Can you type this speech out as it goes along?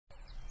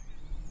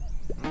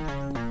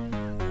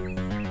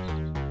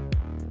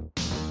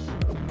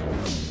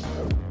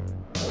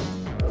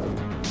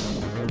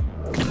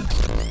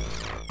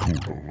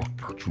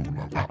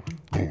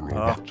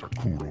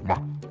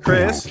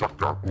Chris?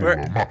 Where?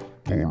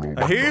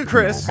 I hear you,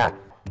 Chris.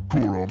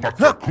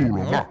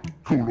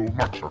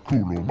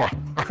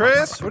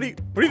 Chris, what are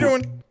you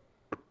doing?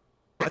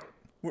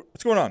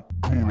 What's going on?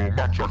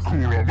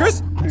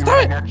 Chris, stop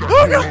it!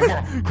 Oh no!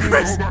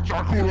 Chris,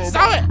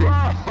 stop it!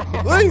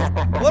 Please,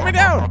 let me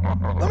down!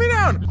 Let me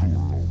down!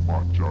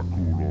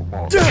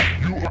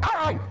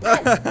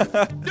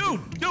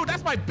 Dude,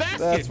 that's my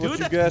basket, dude.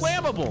 That's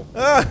flammable.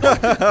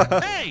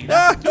 Hey,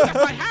 that's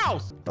my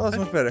house. Oh, that's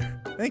much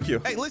better. Thank you.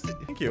 Hey, listen.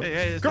 Thank you.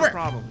 Hey, Come no here.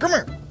 problem. Come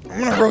here. I'm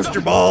gonna roast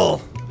your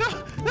ball.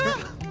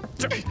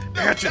 I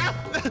got you.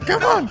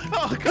 Come on.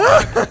 Oh,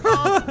 God.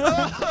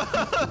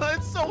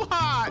 It's so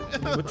hot.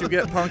 What you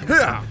get, punk?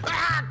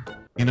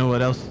 You know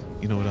what else?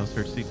 You know what else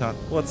hurts, Ctop?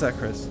 What's that,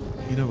 Chris?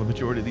 You know, a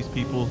majority of these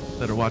people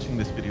that are watching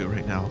this video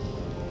right now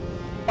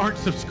aren't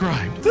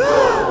subscribed.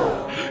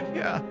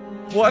 Yeah.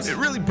 What? It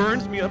really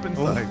burns me up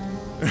inside.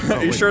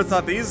 Are you sure it's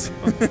not these?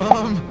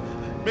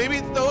 Maybe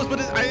it's those, but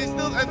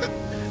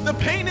the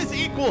pain is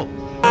equal.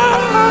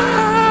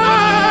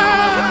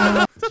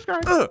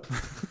 Subscribe.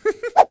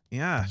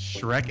 Yeah,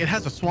 Shrek. It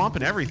has a swamp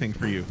and everything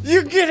for you.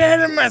 You get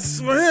out of my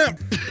swamp,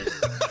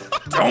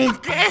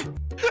 donkey!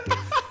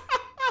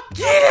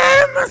 Get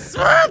out of my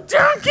swamp,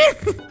 donkey!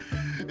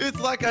 It's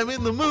like I'm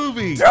in the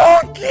movie.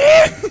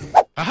 Donkey!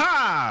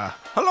 Aha!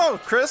 Hello,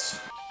 Chris.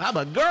 I'm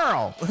a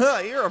girl.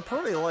 You're a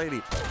pretty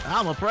lady.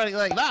 I'm a pretty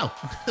lady. No.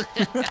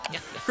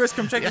 Chris,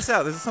 come check this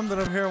out. There's something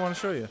over here I want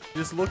to show you.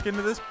 Just look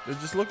into this.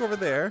 Just look over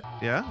there.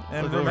 Yeah.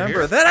 And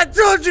remember that I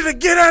told you to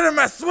get out of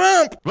my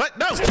swamp. What?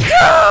 No.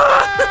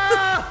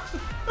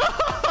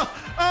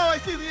 Oh, I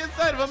see the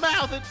inside of a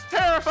mouth. It's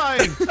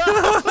terrifying.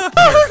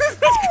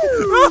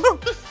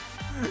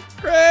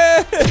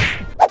 Chris.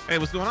 Hey,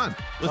 what's going on?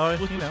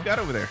 What you got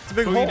over there? It's a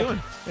big hole. What are you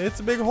doing? It's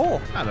a big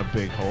hole. Not a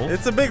big hole.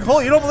 It's a big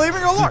hole. You don't believe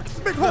me? Go look. It's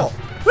a big hole.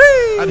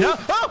 Whee!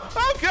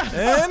 Oh, God.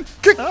 And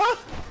kick.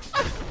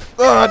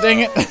 Oh, dang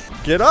it.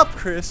 Get up,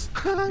 Chris.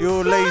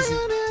 You lazy.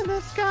 In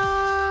the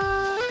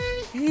sky.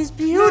 He's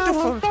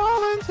beautiful.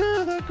 Falling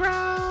to the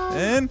ground.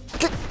 And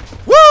kick.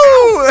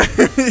 Woo!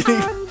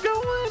 I'm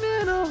going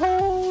in a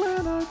hole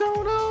and I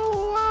don't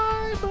know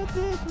why, but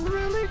this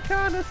really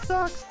kind of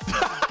sucks.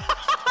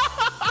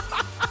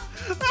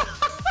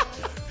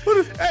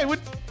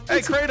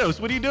 Hey, Kratos,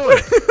 what are you doing?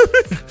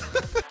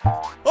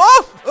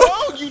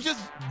 Oh, you just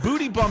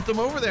booty bumped him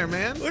over there,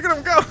 man. Look at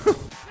him go.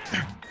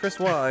 Chris,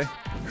 why?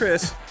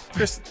 Chris,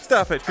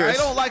 stop it, Chris.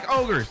 I don't like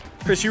ogres.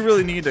 Chris, you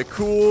really need to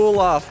cool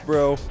off,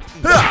 bro.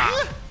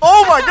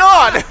 Oh my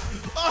God!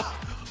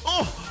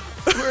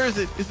 Where is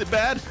it? Is it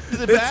bad?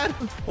 Is it bad?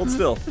 Hold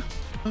still.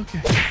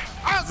 Okay.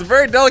 It's a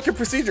very delicate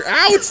procedure.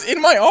 Ow, it's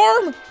in my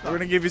arm. We're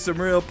gonna give you some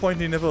real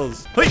pointy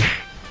nipples. Hey.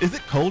 Is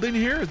it cold in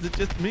here or is it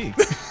just me?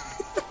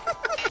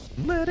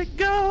 Let it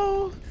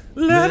go.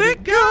 Let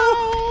it go.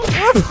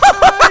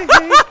 I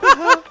hate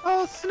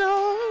the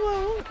snow.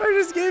 I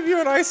just gave you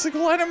an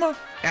icicle enema.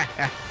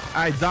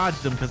 I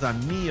dodged him because I'm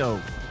Neo.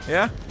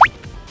 Yeah?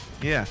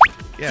 Yeah.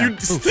 You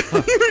do.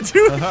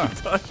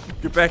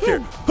 Get back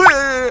here.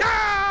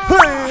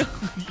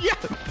 Yeah.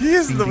 He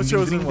is the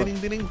chosen one.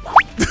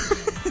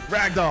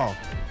 Ragdoll.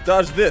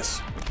 Dodge this.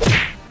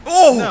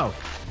 Oh! No.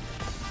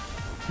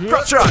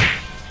 Crotch shot.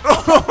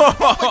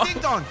 Oh,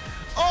 ding dong.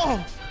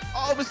 Oh,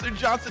 Mr.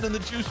 Johnson and the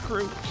Juice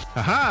Crew.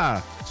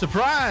 Haha,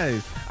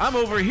 surprise. I'm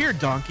over here,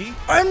 donkey.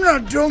 I'm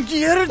not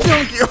donkey-headed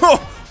donkey.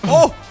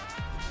 Oh.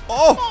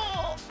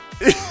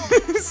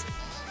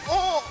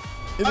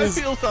 I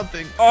feel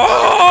something.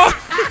 Oh!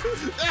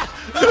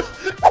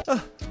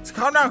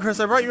 Calm down, Chris.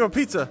 I brought you a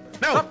pizza.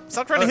 No.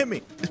 Stop trying to hit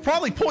me. It's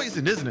probably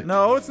poisoned, isn't it?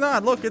 No, it's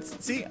not. Look,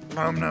 see.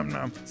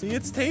 Nom. See,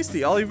 it's tasty.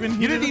 You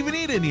didn't even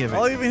eat any of it.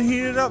 I'll even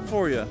heat it up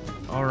for you.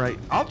 All right.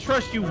 I'll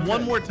trust you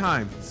one more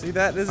time. See,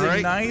 that is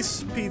a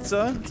nice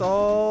pizza. It's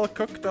all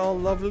cooked, all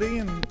lovely,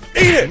 and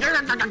eat it.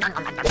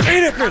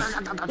 Eat it, Chris.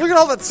 Look at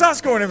all that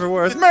sauce going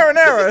everywhere. It's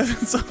marinara.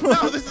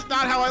 No, this is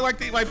not how I like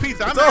to eat my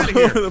pizza. I'm out out of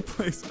here. All over the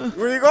place.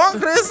 Where you going,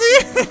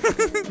 Chrissy?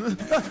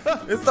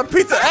 It's the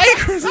pizza. Hey,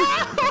 Chrissy.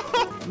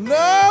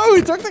 No,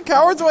 he took the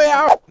coward's way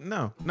out.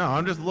 No,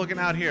 I'm just looking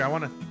out here. I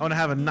want to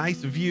have a nice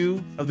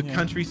view of the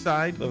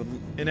countryside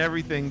and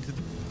everything to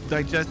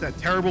digest that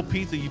terrible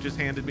pizza you just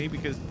handed me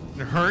because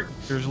it hurt.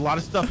 There's a lot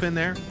of stuff in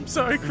there. I'm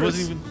sorry,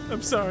 Chris.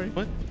 I'm sorry.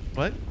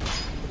 What?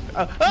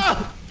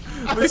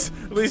 At least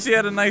he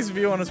had a nice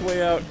view on his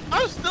way out.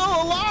 I'm still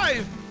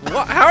alive.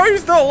 What? How are you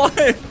still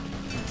alive?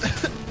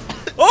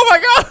 Oh my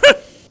God!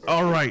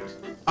 All right,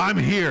 I'm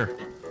here.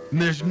 And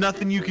there's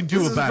nothing you can do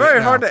about it. It's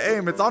very hard to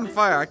aim. It's on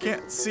fire. I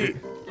can't see.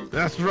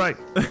 That's right.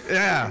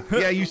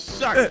 Yeah, you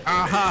suck.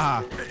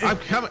 Aha. I'm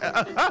coming.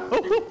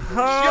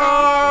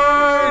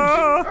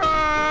 Charge!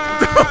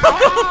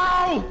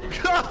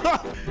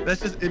 That's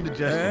just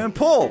indigestion. And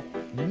pull.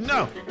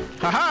 No.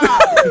 Haha.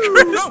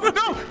 No.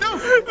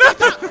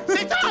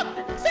 Ctop.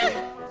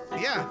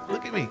 Yeah,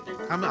 look at me.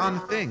 I'm on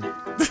the thing.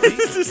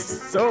 This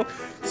is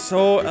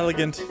so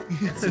elegant.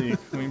 Let's see.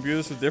 Can we view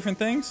this with different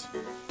things?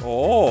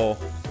 Oh.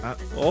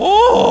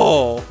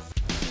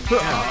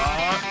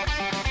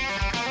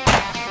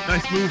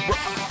 Nice move, bro.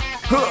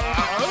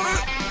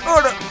 Oh,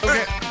 no.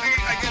 Okay,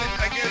 I get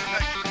it.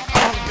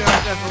 Oh god,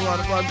 that's a lot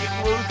of blood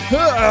getting loose.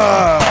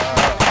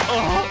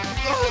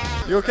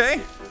 You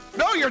okay?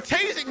 No, you're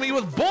tasing me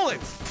with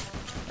bullets.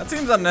 That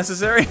seems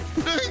unnecessary.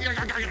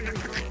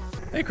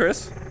 Hey,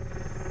 Chris.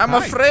 I'm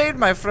Hi. afraid,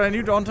 my friend,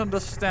 you don't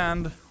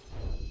understand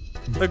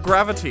the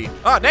gravity.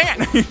 Oh,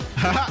 dang it!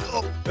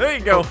 There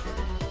you go.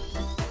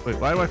 Wait,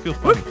 why do I feel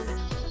funny?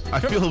 I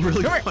feel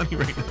really funny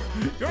right now.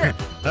 Come here.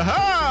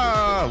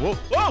 Aha! Whoa!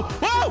 Whoa!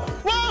 Whoa!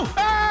 Whoa!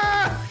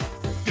 Ah!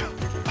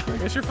 I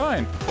guess you're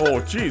fine. Oh,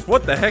 jeez.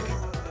 What the heck?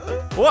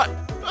 What?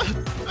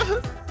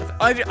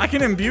 I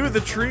can imbue the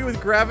tree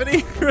with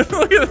gravity?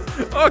 Look at it.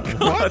 Oh, God.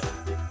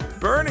 What?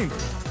 Burning.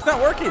 It's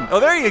not working. Oh,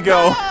 there you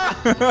go.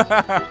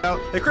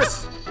 Hey,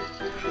 Chris.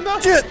 No.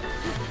 Get.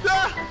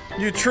 Ah!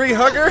 You tree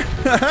hugger.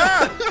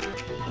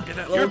 Get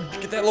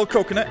that little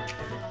coconut.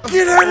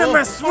 Get out of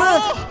my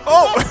swamp.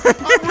 Oh.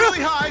 I'm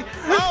really high.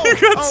 Oh, You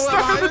got I'm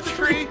stuck high in the in the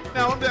tree.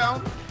 Now I'm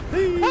down.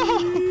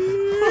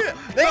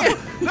 Dang it.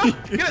 No,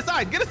 get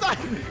aside. Get aside.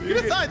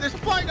 Get aside. There's a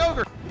flying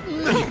ogre.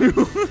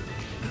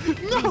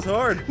 No. It's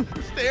hard.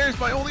 Stairs,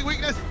 my only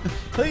weakness.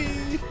 Hey,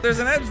 there's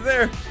an edge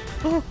there.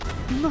 Oh,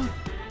 no.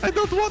 I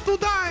don't want to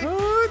die.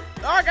 Oh,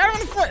 I got him on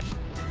the foot.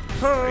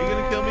 Are you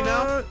going to kill me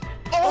now?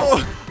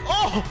 Oh.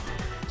 Oh.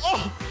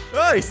 Oh.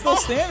 Oh, he's still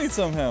standing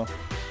somehow.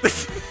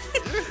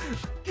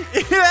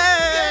 Yay!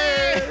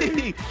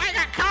 Yay! I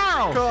got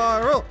Carl.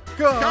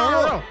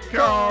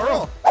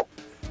 Carl.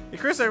 Hey,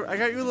 Chris, I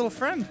got you a little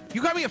friend.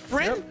 You got me a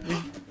friend?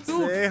 Who?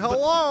 Say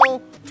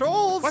hello to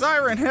old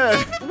Siren Head.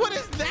 What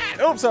is that?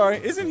 Oh, sorry.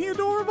 Isn't he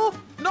adorable?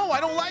 No, I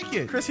don't like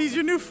it. Chris, he's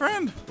your new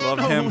friend. Love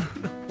No. him.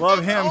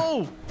 Love him.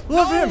 No.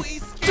 Love No, him.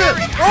 he's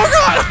scary. Oh,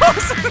 God. No.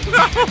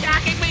 He's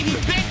attacking me. He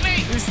bit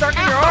me. He's stuck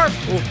in your arm.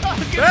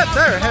 Oh. Get Bad it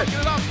Siren off, Head. get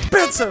it off.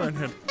 Bad Siren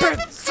Head.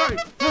 Bad Siren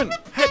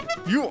Head.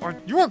 You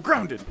are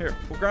grounded. Here,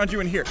 we'll ground you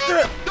in here.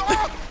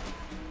 Oh,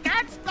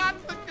 that's not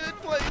the good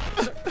place.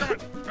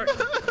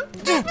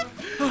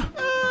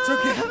 It's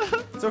okay.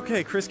 It's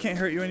okay. Chris can't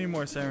hurt you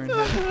anymore, Siren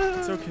Head.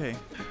 It's okay.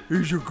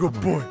 He's your good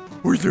boy.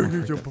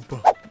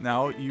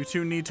 Now, you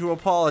two need to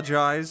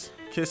apologize.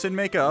 Kiss and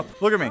make up.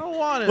 Look at me. I don't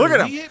want him. Look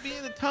at him. He hit me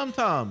in the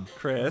tum-tum.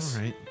 Chris.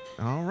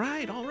 All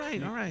right. No.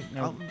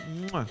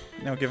 Mwah.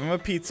 Now give him a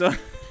pizza.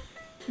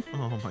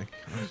 Oh my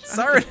gosh.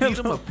 Sorry. Feed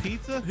him a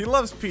pizza? He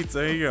loves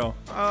pizza. Here you go.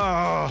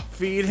 Oh.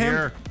 Feed him.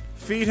 Here.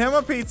 Feed him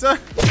a pizza.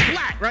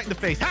 Flat right in the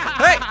face.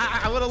 Hey!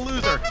 What a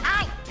loser.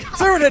 Ow!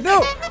 Siren Head,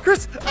 no!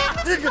 Chris! No!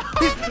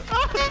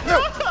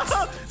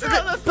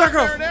 That's Back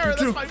off!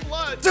 That's my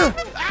blood.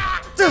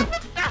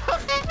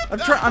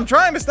 I'm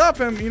trying to stop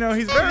him. You know,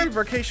 he's very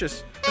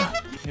voracious.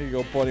 Here you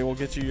go, buddy. We'll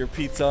get you your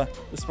pizza,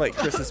 despite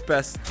Chris's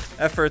best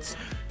efforts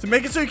to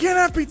make it so you can't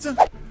have pizza.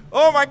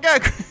 Oh my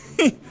God!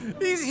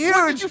 He's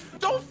huge!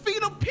 Don't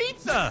feed him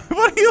pizza!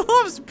 But he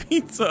loves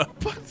pizza!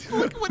 But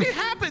look what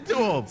happened to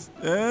him!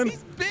 And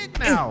He's big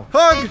now!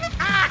 hug!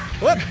 Ah!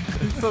 What?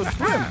 He's so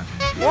slim.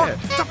 Yeah.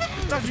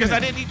 Stop Because I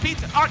didn't eat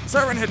pizza! Oh,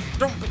 Siren Head,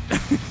 don't.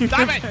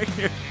 Stop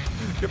it.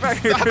 Get back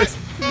here, Stop Chris.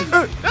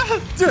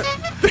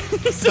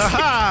 He's just-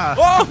 aha!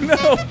 Oh no!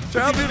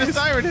 What did you do to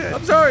Siren Head?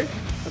 I'm sorry.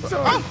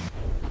 Oh.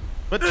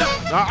 What the?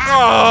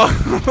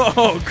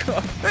 Oh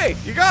God. Hey,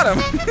 you got him.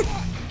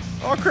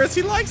 Oh, Chris,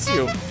 he likes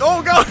you.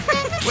 Oh God.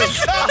 Wait.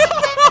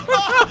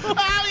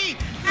 Owie!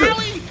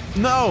 Owie!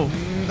 No.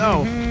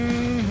 No.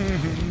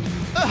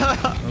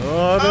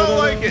 I don't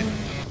like it.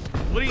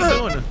 What are you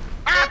doing?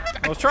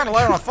 I was trying to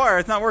light it on fire.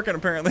 It's not working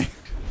apparently.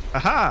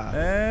 Aha!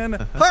 And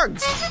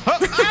hugs.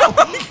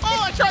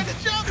 Oh, I tried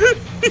to jump!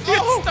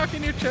 It's stuck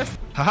in your chest.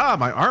 Haha,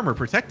 my armor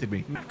protected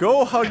me.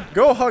 Go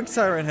hug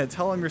Siren Head.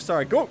 Tell him you're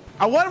sorry. Go.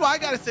 What do I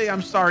gotta say?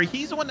 I'm sorry.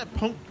 He's the one that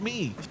punked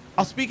me.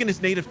 I'll speak in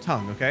his native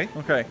tongue, okay?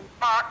 Okay.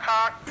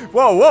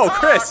 Whoa,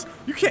 Chris.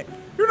 You can't.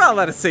 You're not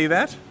allowed to say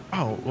that.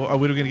 Oh, well, are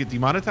we gonna get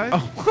demonetized?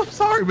 Oh, I'm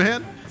sorry,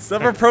 man.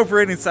 Stop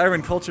appropriating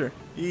Siren culture.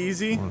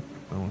 Easy.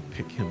 I want to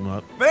pick him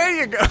up. There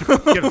you go.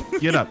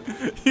 Get up.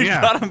 You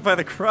Yeah. got him by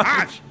the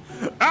crotch.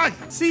 Ah!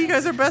 See, you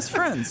guys are best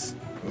friends.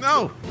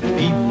 No.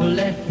 People,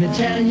 let me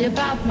tell you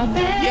about my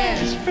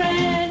best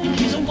friend.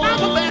 He's a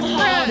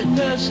warm-hearted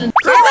person.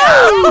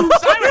 No!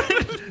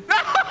 Siren! No!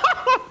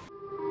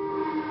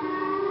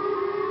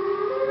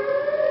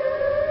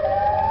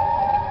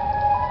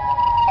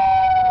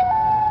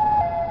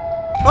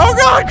 Oh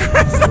God,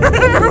 Chris,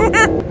 they're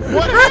everywhere!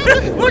 What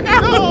happened? Look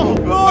out! No!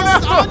 Oh no!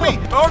 It's on me!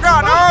 Oh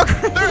God, no!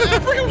 Chris. They're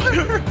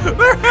everywhere!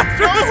 They're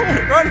after us!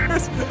 Run,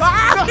 Chris!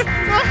 Ah!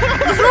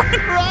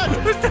 Run!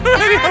 There's too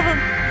many of them!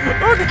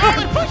 Oh Oh, God!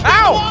 they pushed me in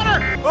Ow! the water!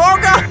 Oh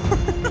God!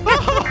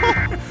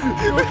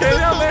 You okay This is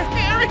down so there?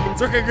 scary.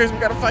 It's okay, Chris, we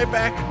gotta fight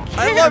back.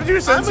 I loved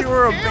you since you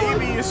were a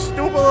baby, you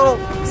stupid little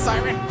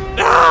siren.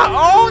 Ah!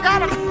 Oh,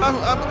 got him!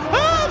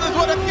 There's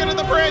one at the end of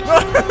the bridge!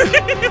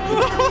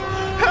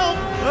 Help!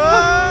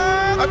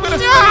 I'm gonna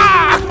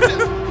Ah!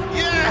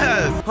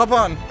 Yes! Hop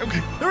on. Okay.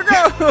 Here we go!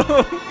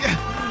 Yeah,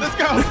 let's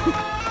go!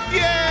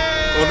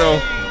 Yay! Oh no.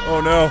 Oh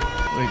no.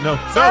 Wait, no.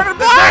 Siren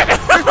blood!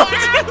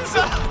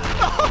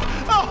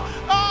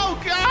 Oh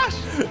gosh!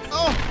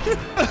 Oh!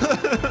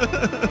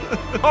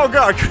 Oh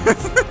god,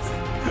 Chris.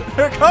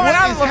 They're coming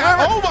out of the river.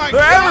 Oh my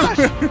They're gosh!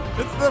 everywhere.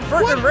 It's the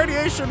freaking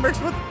radiation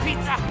mixed with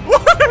pizza.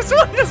 What? There's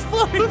one just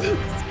flying.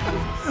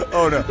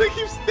 Oh no. They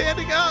keep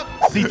standing up.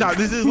 Ctop,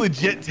 this is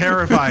legit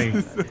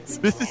terrifying.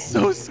 This is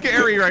so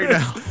scary right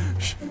now.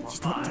 Shh,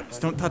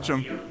 just don't touch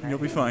him. You'll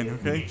be fine,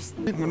 okay?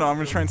 No, I'm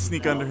gonna try and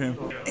sneak under him.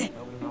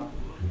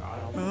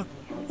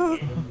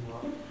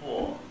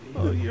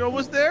 Oh, you're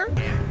almost there?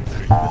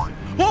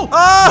 Oh!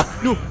 Ah!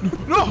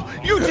 No!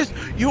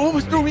 You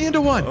almost threw me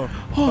into one.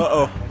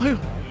 Uh-oh.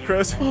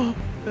 Chris.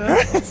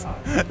 Chris.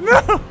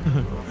 No!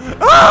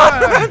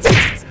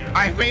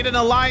 I've made an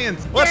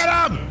alliance. What? Get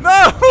him!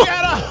 No!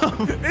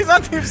 Get him! He's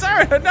on Team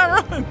Siren Head, now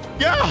run!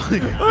 Yeah!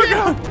 Oh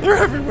god, they're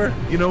everywhere.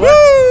 You know Woo! what?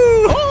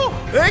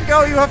 Oh! There you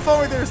go, you have fun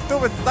with your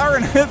stupid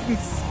Siren Heads and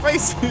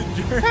space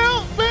injury.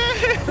 Help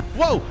me!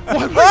 Whoa!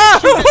 What Ah,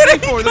 are you where shooting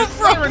did he for? There's come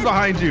from? Siren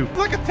behind you. It's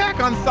like Attack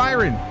on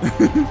Siren.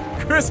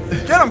 Chris,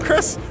 get him,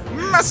 Chris!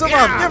 Mess him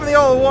Yeah. up! Give him the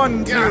old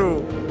 1-2!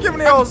 Yeah. Give him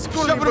the old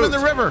school Shove him in the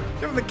river.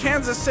 Give him the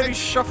Kansas City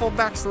shuffle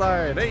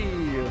backslide! Hey!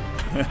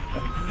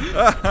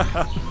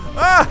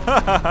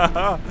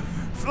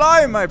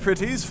 Fly, my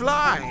pretties,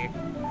 fly!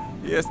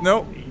 Yes,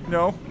 no.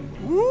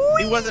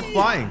 He wasn't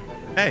flying.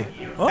 Hey,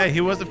 Huh? hey,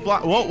 he wasn't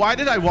flying. Well, why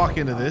did I walk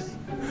into this?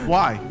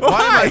 Why? Why?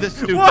 Why am I this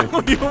stupid?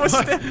 Whoa, you almost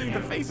stabbed me in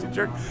the face, you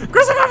jerk.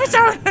 Chris, I'm off his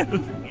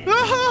Siren!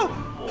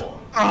 Oh,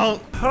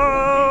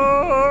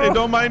 Oh! hey,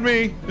 don't mind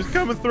me. Just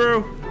coming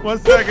through. 1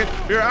 second.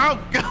 You're out.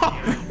 God,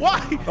 why?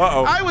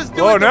 Uh-oh. I was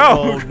doing Oh,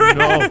 no, Oh,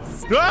 no.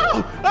 Chris.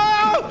 No.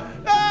 Oh,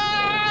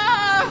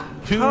 ah!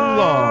 Too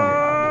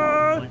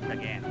long.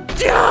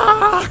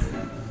 Yeah!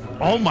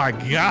 Oh my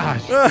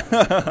gosh.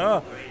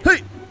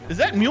 Hey! Is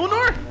that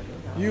Mjolnir?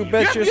 You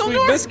bet Yeah, your sweet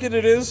Mjolnir. biscuit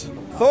it is.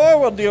 Thor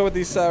will deal with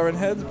these Siren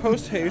Heads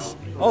post haste.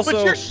 Also,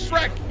 But you're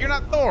Shrek. You're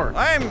not Thor.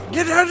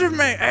 get out of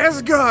my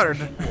Asgard!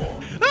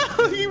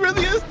 He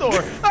really is Thor.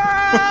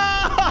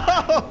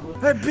 Ah!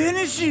 I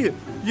banish you,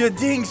 you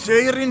dang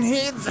Siren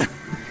Heads!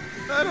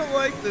 I don't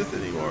like this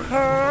anymore.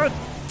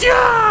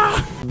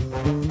 Yeah!